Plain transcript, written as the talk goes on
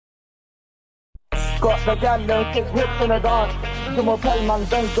Got the gal and shake hips in the dance. Je m'appelle man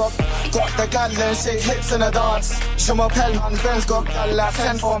Benz got the gal and shake hips in the dance. Je m'appelle man Benz got gal at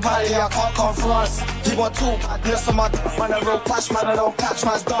 10 from Paris, I can't come France. He want two badness on my man, a real clash man, I don't catch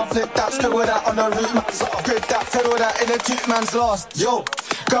man's don't flip that, screw with that on the root man's off. Grip that, fiddle that in the cute man's lost. Yo,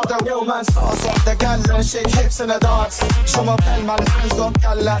 grab the real man's sauce up the gal and shake hips in the dance. Je m'appelle man Benz got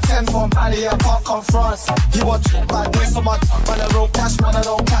gal at 10 from Paris, I can't come France. He want two badness on my man, a real clash man, I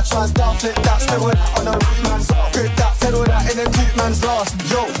don't catch man's don't flip that, screw with that on the root man's off. Grip that, fiddle that in the cute man's lost.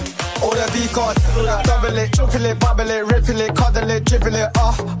 Yo, all the beef got double it, triple it, bubble it, ripple it, cuddle it, dribble it,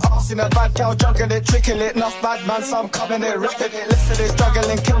 seen a bad girl juggling it, tricking it, enough bad man, some coming it, ripping it, listen it,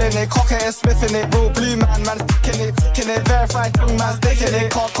 struggling, killing it, cocking it, smithing it, real blue man, man's ticking it, verified young man's dicking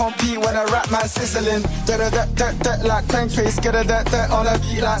it, can't compete when a rap man's sizzling, like crank face, get a on a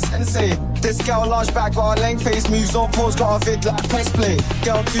beat like sensei. This girl large back got a length face, moves on pause, got a vid like press play.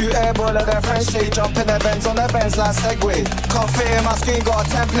 Girl too airball at their French shade, jump in their Benz on their Benz like Segway. Can't fit in my screen, got a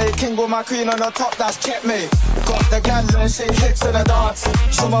template, king with my queen on the top, that's checkmate. Got the gal and shake hips in the dance.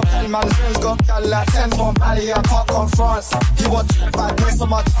 Show my pen man, friends got gal like 10 from Paris, I can't come France. He want two badness on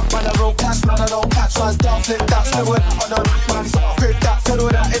my top, man, a real cash man, I don't catch man's down, flip that, screw it on the root man's off. Grip that, fiddle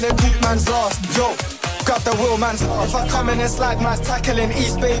that in the cute man's lost. Yo, grab the wheel man's off. If I come in and slide man's tackling,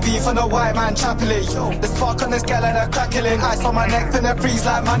 East baby from the white man chapeling. Yo, the spark on this gal and a crackling, ice on my neck finna freeze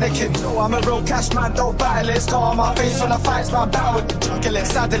like mannequin. Yo, I'm a real cash man, don't battle it. Scar on my face when the fights man, battle with the juggling,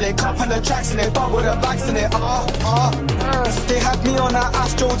 saddle it, cup on the tracks in it, bubble the bags in it. They had me on that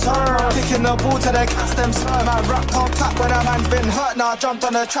astro turn, kicking the ball to the cast them slime. Man rap can't clap when a man's been hurt. Now I jumped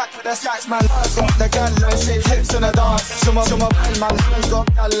on the track with the stacks man. Got the gal and shake hips in the dance. Show my pen man, friends got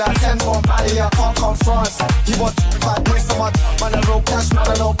gal like 10 from Paris, I can't come France. He want two badness on my top, man, a real cash man,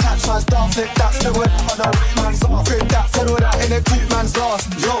 I don't catch man's down, flip that, screw it on the root man's off. Grip that, fiddle that in the cute man's lost.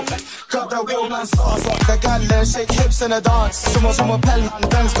 Yo, grab the wheel man's sauce up the gal and shake hips in the dance. Show my pen man,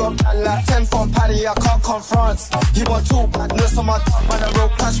 Benz got gal like 10 from Paris, I can't come France. He want two badness on my top, man, a real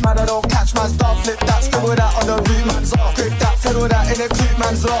cash man, I don't catch man's down, flip that, screw that on the root man's off. Grip that, fiddle that in the cute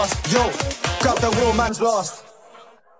man's lost. Yo, grab the wheel man's lost.